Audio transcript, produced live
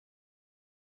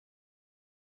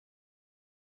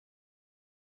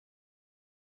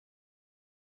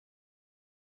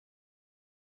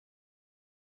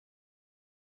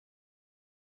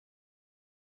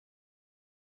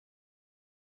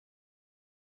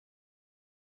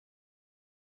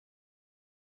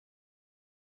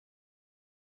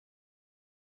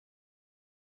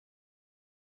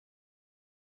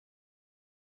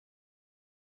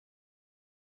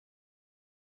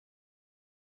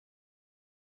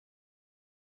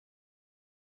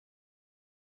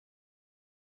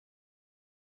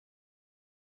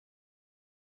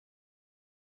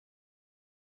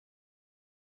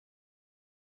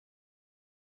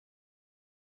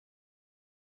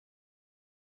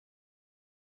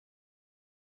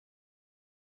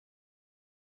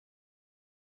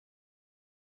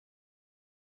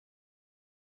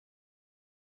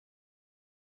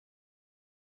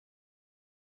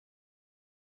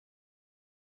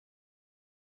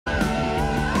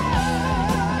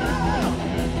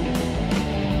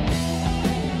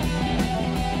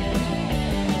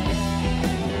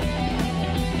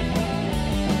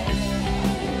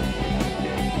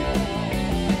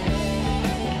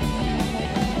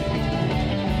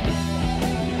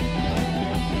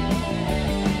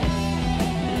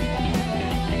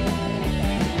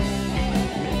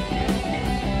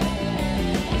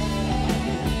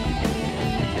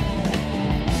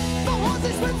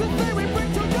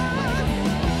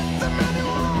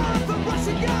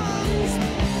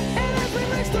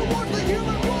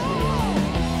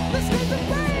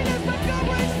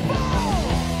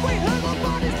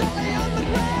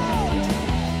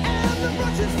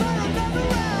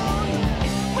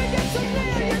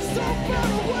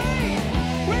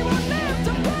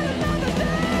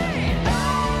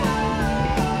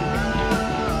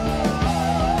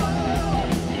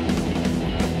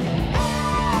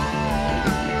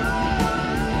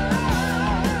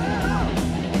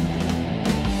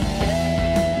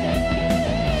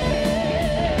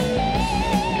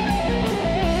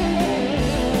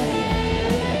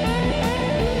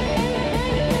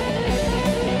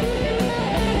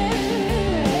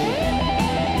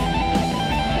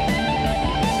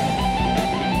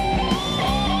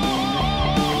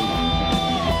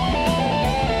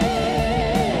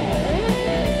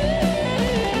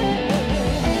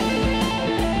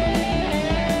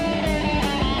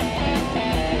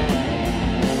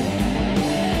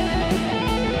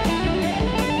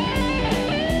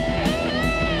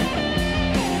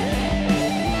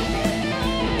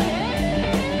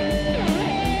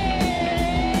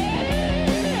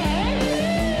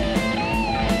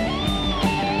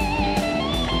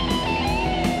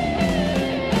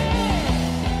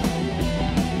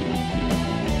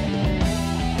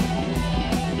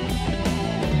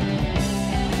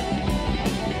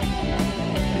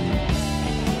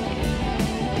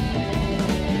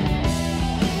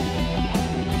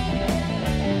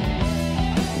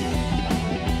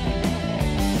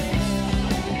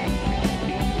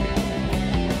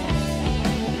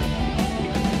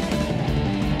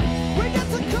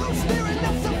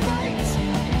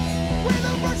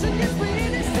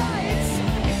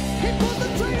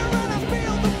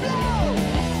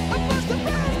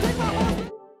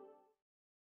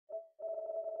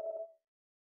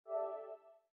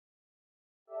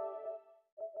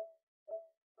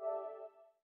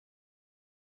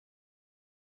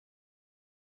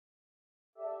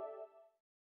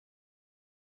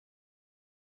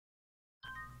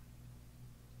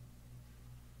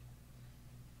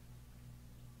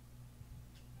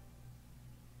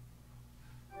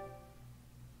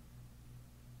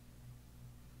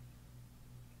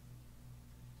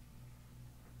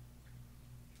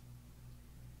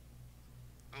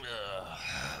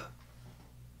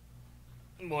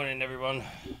Good morning, everyone.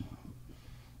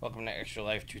 Welcome to Extra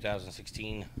Life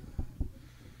 2016.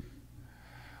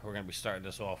 We're going to be starting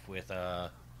this off with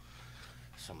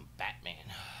some Batman.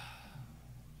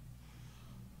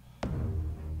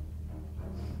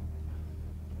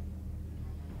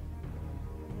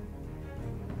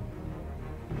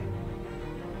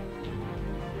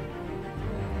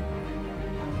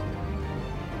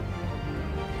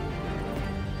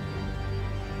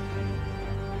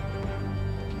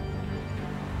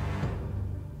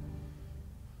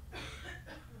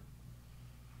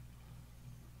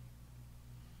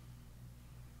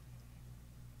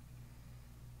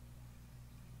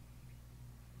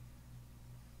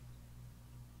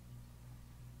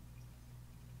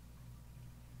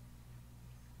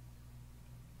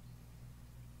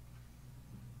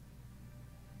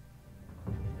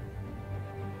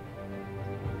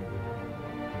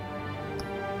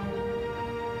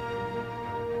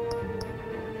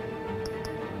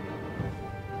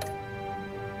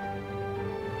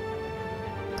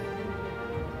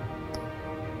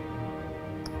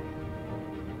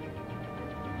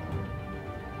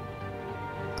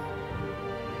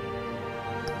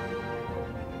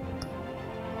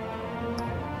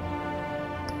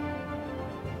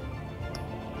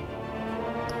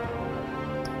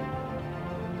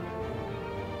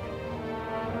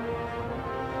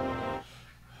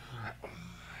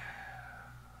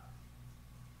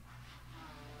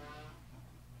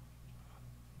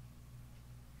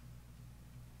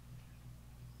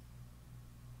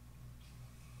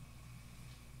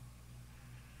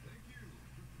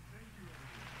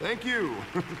 Thank you.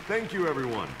 Thank you,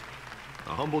 everyone.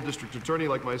 A humble district attorney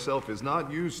like myself is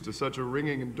not used to such a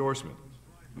ringing endorsement.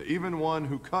 Even one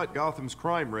who cut Gotham's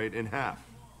crime rate in half.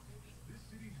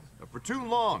 For too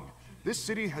long, this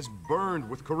city has burned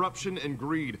with corruption and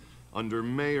greed under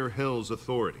Mayor Hill's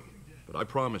authority. But I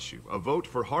promise you, a vote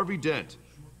for Harvey Dent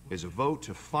is a vote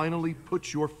to finally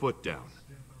put your foot down.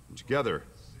 And together,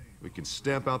 we can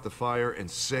stamp out the fire and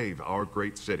save our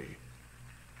great city.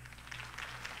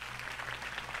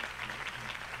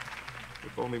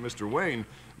 If only Mr. Wayne,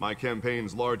 my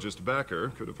campaign's largest backer,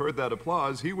 could have heard that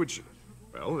applause, he would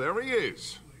well, there he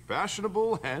is.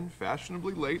 Fashionable and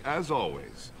fashionably late as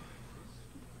always.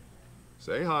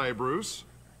 Say hi, Bruce.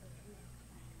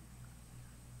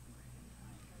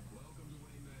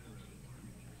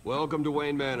 Welcome to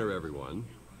Wayne Manor, everyone.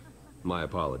 My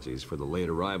apologies for the late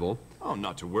arrival. Oh,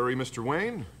 not to worry, Mr.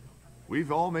 Wayne.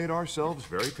 We've all made ourselves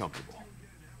very comfortable.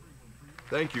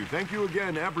 Thank you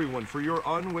again, everyone, for your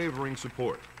unwavering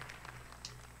support.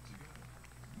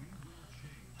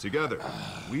 Together,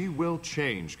 we will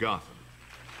change Gotham.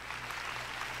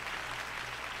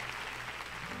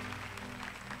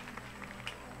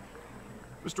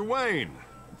 Mr. Wayne,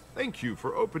 thank you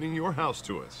for opening your house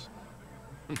to us.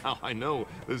 Now, I know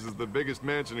this is the biggest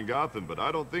mansion in Gotham, but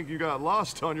I don't think you got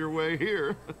lost on your way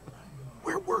here.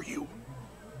 Where were you?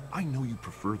 I know you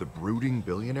prefer the brooding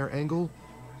billionaire angle,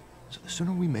 so the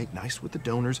sooner we make nice with the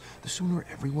donors, the sooner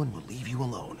everyone will leave you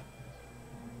alone.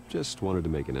 Just wanted to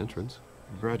make an entrance.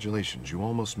 Congratulations, you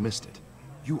almost missed it.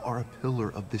 You are a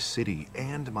pillar of this city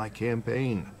and my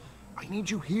campaign. I need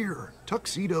you here,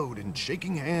 tuxedoed and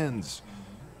shaking hands.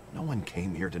 No one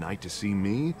came here tonight to see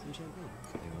me.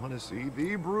 They want to see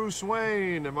the Bruce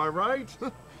Wayne, am I right?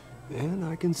 And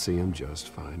I can see him just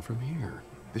fine from here.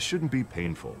 This shouldn't be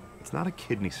painful. It's not a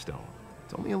kidney stone.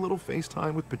 It's only a little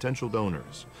FaceTime with potential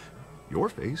donors. Your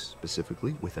face,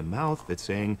 specifically, with a mouth that's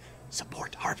saying,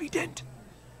 support Harvey Dent.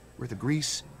 We're the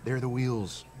grease, they're the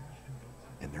wheels.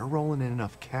 And they're rolling in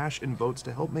enough cash and votes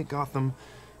to help make Gotham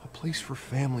a place for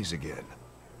families again.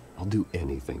 I'll do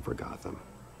anything for Gotham.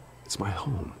 It's my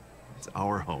home. It's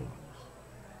our home.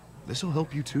 This'll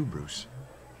help you too, Bruce.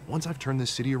 Once I've turned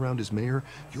this city around as mayor,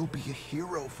 you'll be a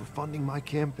hero for funding my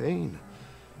campaign.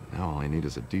 Now all I need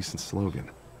is a decent slogan.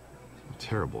 I'm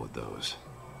terrible at those.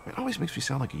 It always makes me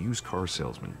sound like a used car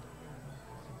salesman.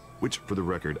 Which, for the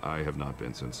record, I have not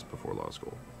been since before law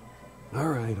school. All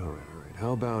right.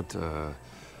 How about,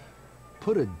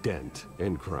 put a dent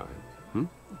in crime, hmm?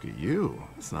 Look at you.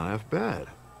 It's not half bad.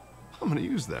 I'm gonna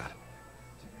use that.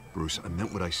 Bruce, I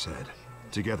meant what I said.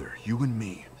 Together, you and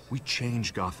me, we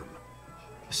change Gotham.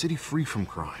 A city free from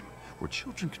crime, where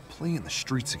children can play in the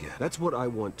streets again. That's what I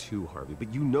want too, Harvey,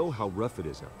 but you know how rough it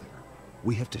is out there.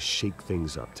 We have to shake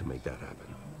things up to make that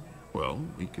happen. Well,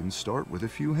 we can start with a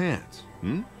few hands,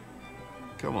 hmm?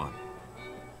 Come on.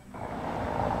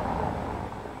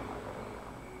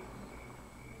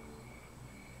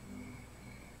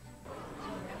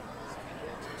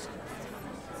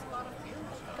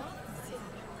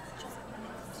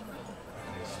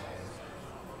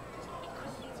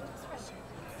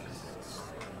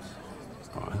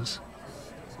 business.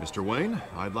 Mr. Wayne,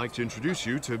 I'd like to introduce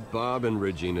you to... Bob and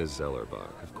Regina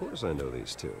Zellerbach. Of course I know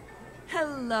these two.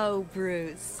 Hello,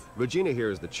 Bruce. Regina here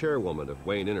is the chairwoman of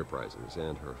Wayne Enterprises,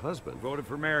 and her husband... Voted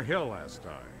for Mayor Hill last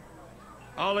time.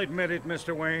 I'll admit it,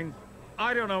 Mr. Wayne.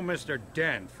 I don't know Mr.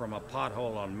 Dent from a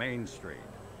pothole on Main Street,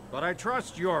 but I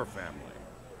trust your family.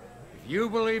 If you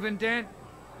believe in Dent,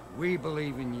 we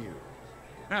believe in you.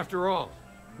 After all,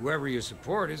 whoever you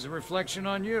support is a reflection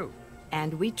on you.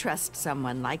 And we trust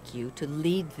someone like you to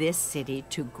lead this city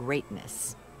to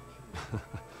greatness.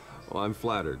 Well, I'm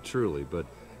flattered, truly, but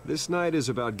this night is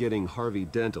about getting Harvey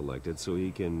Dent elected so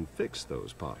he can fix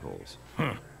those potholes.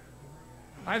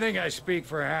 I think I speak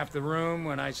for half the room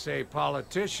when I say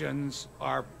politicians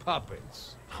are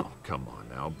puppets. Oh, come on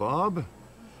now, Bob.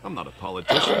 I'm not a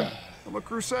politician. I'm a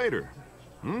crusader.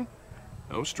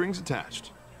 No strings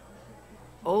attached.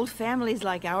 Old families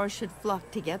like ours should flock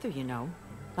together, you know.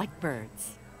 Like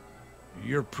birds.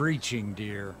 You're preaching,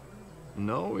 dear.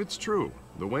 No, it's true.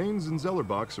 The Waynes and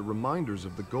Zellerbachs are reminders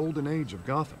of the golden age of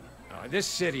Gotham. This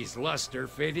city's luster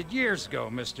faded years ago,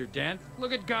 Mr. Dent.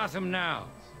 Look at Gotham now.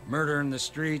 Murder in the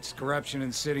streets, corruption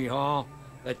in City Hall,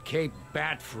 that Cape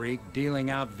Bat freak dealing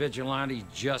out vigilante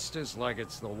justice like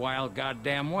it's the wild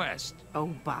goddamn West.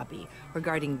 Oh, Bobby,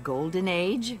 regarding Golden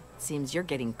Age, seems you're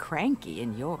getting cranky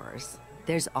in yours.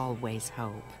 There's always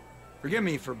hope. Forgive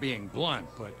me for being blunt,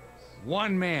 but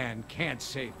one man can't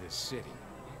save this city.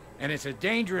 And it's a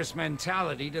dangerous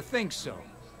mentality to think so.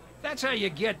 That's how you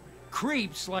get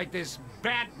creeps like this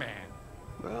Batman.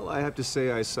 Well, I have to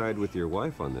say I side with your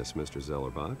wife on this, Mr.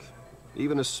 Zellerbach.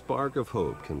 Even a spark of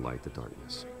hope can light the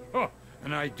darkness. Oh,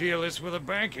 an idealist with a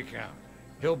bank account.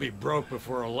 He'll be broke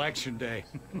before Election Day.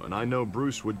 And I know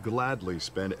Bruce would gladly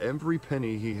spend every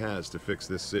penny he has to fix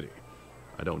this city.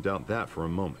 I don't doubt that for a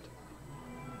moment.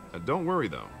 Don't worry,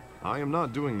 though. I am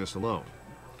not doing this alone.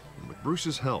 With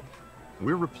Bruce's help,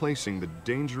 we're replacing the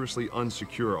dangerously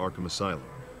unsecure Arkham Asylum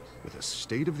with a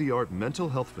state-of-the-art mental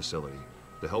health facility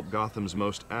to help Gotham's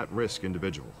most at-risk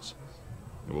individuals.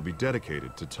 It will be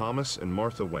dedicated to Thomas and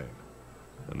Martha Wayne,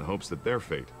 in the hopes that their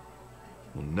fate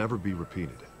will never be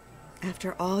repeated.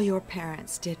 After all your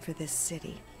parents did for this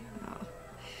city, oh,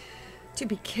 to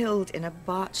be killed in a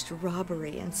botched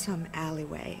robbery in some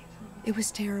alleyway, it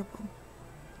was terrible.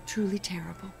 Truly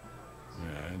terrible.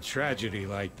 A tragedy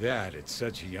like that at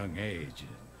such a young age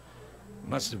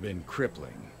must have been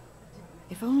crippling.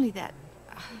 If only that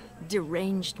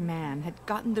deranged man had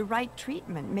gotten the right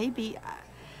treatment, maybe...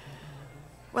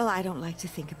 Well, I don't like to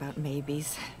think about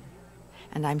maybes.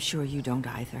 And I'm sure you don't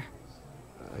either.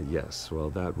 Yes, well,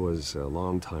 that was a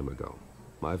long time ago.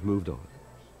 I've moved on.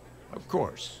 Of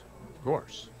course. Of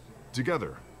course.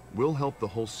 Together, we'll help the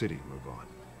whole city move on.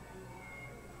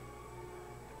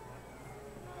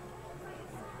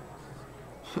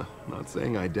 Not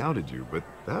saying I doubted you, but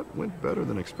that went better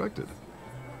than expected.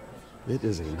 It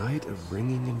is a night of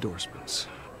ringing endorsements.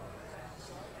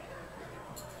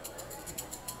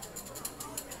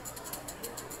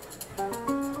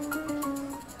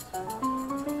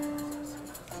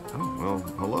 Oh, well,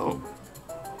 hello.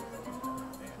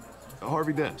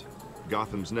 Harvey Dent,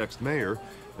 Gotham's next mayor,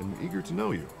 and eager to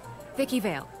know you. Vicky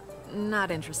Vale.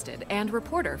 Not interested. And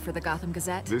reporter for the Gotham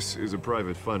Gazette. This is a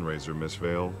private fundraiser, Miss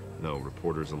Vale. No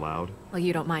reporters allowed. Well,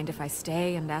 you don't mind if I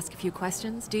stay and ask a few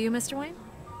questions, do you, Mr. Wayne?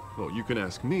 Well, you can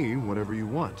ask me whatever you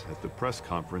want at the press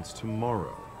conference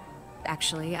tomorrow.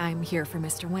 Actually, I'm here for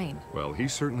Mr. Wayne. Well, he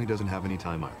certainly doesn't have any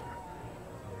time either.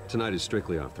 Tonight is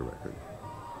strictly off the record.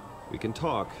 We can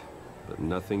talk, but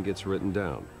nothing gets written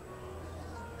down.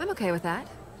 I'm okay with that.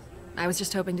 I was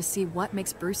just hoping to see what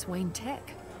makes Bruce Wayne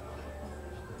tick.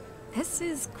 This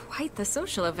is quite the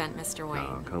social event, Mr. Wayne.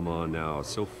 Oh, come on now.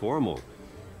 So formal.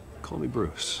 Call me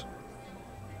Bruce.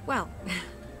 Well,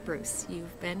 Bruce,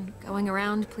 you've been going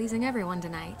around pleasing everyone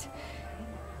tonight.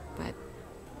 But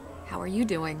how are you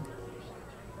doing?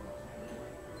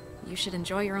 You should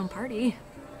enjoy your own party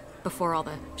before all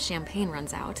the champagne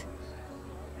runs out.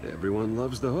 Everyone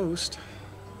loves the host.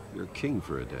 You're king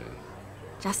for a day.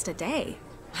 Just a day?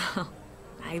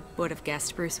 I would have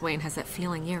guessed Bruce Wayne has that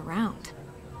feeling year-round.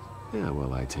 Yeah,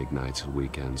 well, I take nights and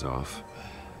weekends off.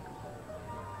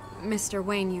 Mr.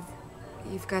 Wayne,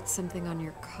 you've got something on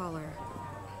your collar.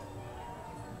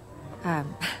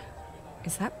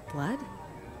 Is that blood?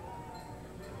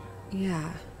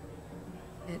 Yeah.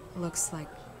 It looks like...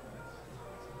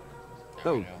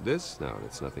 Oh, this? No,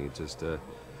 it's nothing. It just,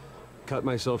 cut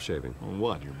myself shaving. Well,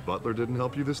 what, your butler didn't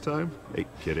help you this time? Hey,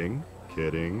 kidding,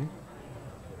 kidding.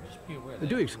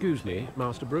 Do excuse me,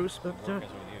 Master Bruce, but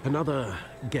another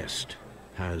guest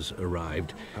has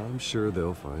arrived. I'm sure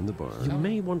they'll find the bar. You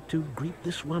may want to greet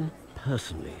this one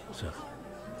personally, sir.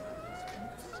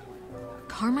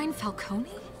 Carmine Falcone?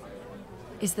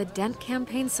 Is the Dent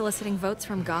campaign soliciting votes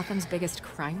from Gotham's biggest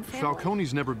crime family?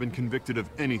 Falcone's never been convicted of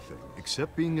anything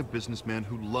except being a businessman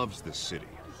who loves this city.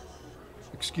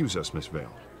 Excuse us, Miss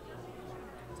Vale.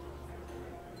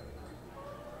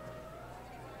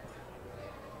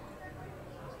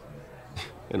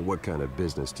 And what kind of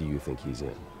business do you think he's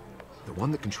in? The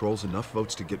one that controls enough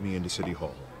votes to get me into City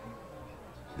Hall.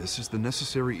 This is the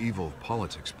necessary evil of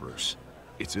politics, Bruce.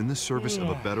 It's in the service of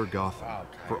a better Gotham,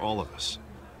 for all of us.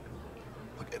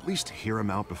 Look, at least hear him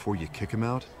out before you kick him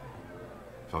out.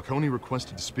 Falcone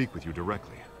requested to speak with you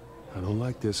directly. I don't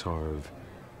like this, Harv,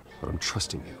 but I'm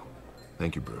trusting you.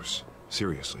 Thank you, Bruce.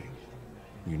 Seriously.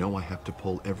 You know I have to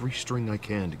pull every string I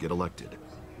can to get elected.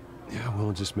 Yeah,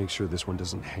 well, just make sure this one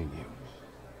doesn't hang you.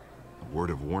 A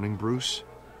word of warning, Bruce?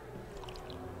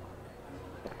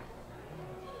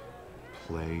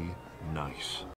 Play nice.